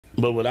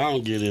But what I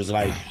don't get is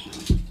like,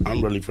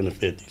 I'm really from the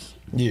 50s.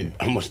 Yeah.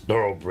 I'm a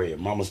thoroughbred.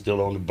 Mama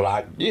still on the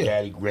block. Yeah.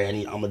 Daddy,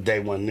 granny. I'm a day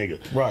one nigga.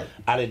 Right.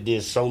 I done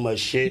did so much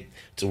shit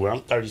to where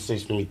I'm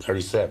 36, gonna be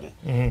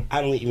 37.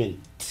 I don't even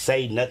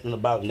say nothing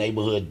about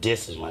neighborhood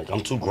dissing. Like,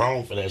 I'm too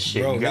grown for that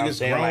shit. Bro, you know what I'm niggas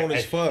saying? grown Like,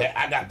 as fuck.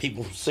 I got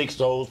people from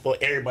 6 olds for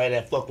everybody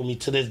that fuck with me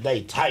to this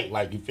day tight.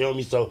 Like, you feel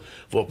me? So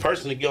for a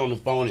person to get on the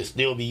phone and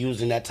still be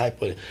using that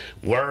type of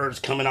words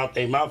coming out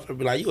their mouth, I'd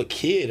be like, you a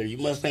kid or you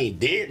must ain't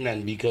did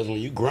nothing, because when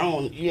you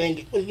grown, you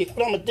ain't.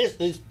 I'm a diss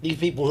these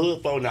people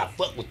hood phone and I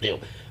fuck with them.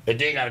 But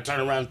then gotta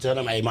turn around and tell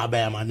them, hey, my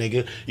bad, my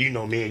nigga. You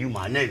know me and you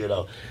my nigga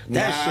though.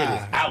 That shit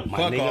is out, my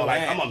nigga.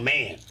 Like, I'm a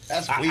man.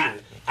 That's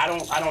weird. I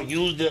don't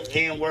use the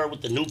N-word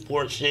with the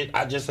Newport shit.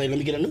 I just say, let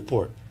me get a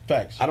Newport.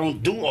 Facts. I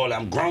don't do all that.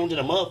 I'm grown to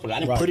the motherfucker. I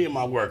didn't put in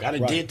my work. I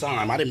done did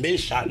time. I done been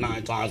shot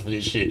 9 times for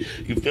this shit.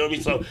 You feel me?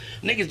 So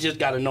niggas just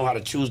gotta know how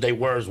to choose their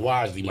words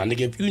wisely, my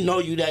nigga. If you know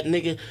you that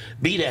nigga,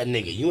 be that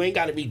nigga. You ain't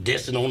gotta be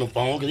dissing on the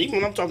phone, because even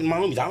when I'm talking to my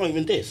homies, I don't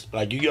even diss.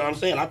 Like, you get what I'm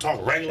saying? I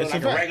talk regular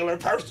like a regular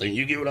person.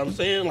 You get what I'm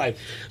saying? Like,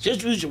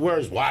 just use your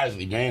words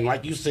wisely, man.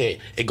 Like you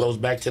said, it goes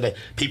back to the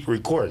people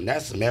recording.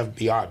 That's some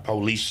FBI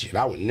police shit.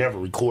 I would never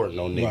record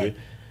no nigga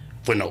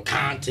for no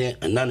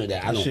content or none of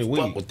that. I don't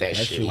fuck with that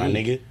shit, my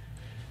nigga.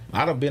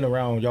 I done been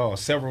around y'all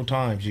several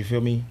times, you feel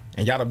me?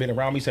 And y'all done been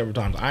around me several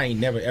times. I ain't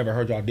never ever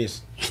heard y'all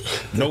diss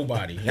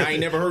nobody. Y'all ain't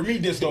never heard me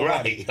diss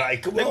nobody. Right,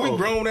 like, come nigga, on. we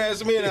grown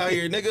ass men out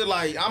here, nigga.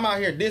 Like, I'm out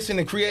here dissing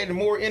and creating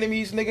more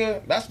enemies,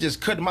 nigga. That's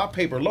just cutting my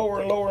paper lower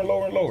and lower and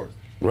lower and lower.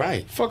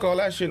 Right. Fuck all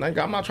that shit. Like,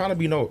 I'm not trying to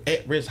be no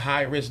at-risk,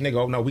 high-risk nigga.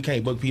 Oh, no, we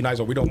can't book P-Nice,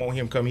 or we don't want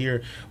him come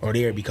here or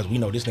there because we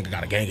know this nigga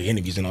got a gang of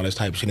enemies and all this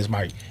type of shit. This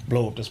might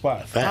blow up the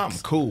spot. Facts.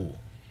 I'm cool.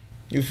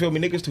 You feel me?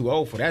 Niggas too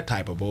old for that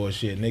type of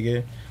bullshit,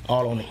 nigga.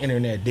 All on the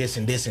internet dissing.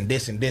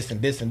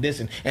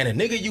 And a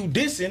nigga you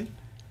dissing,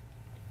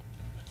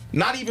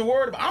 not even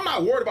worried about. I'm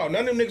not worried about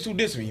none of them niggas who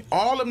diss me.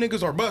 All them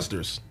niggas are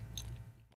busters.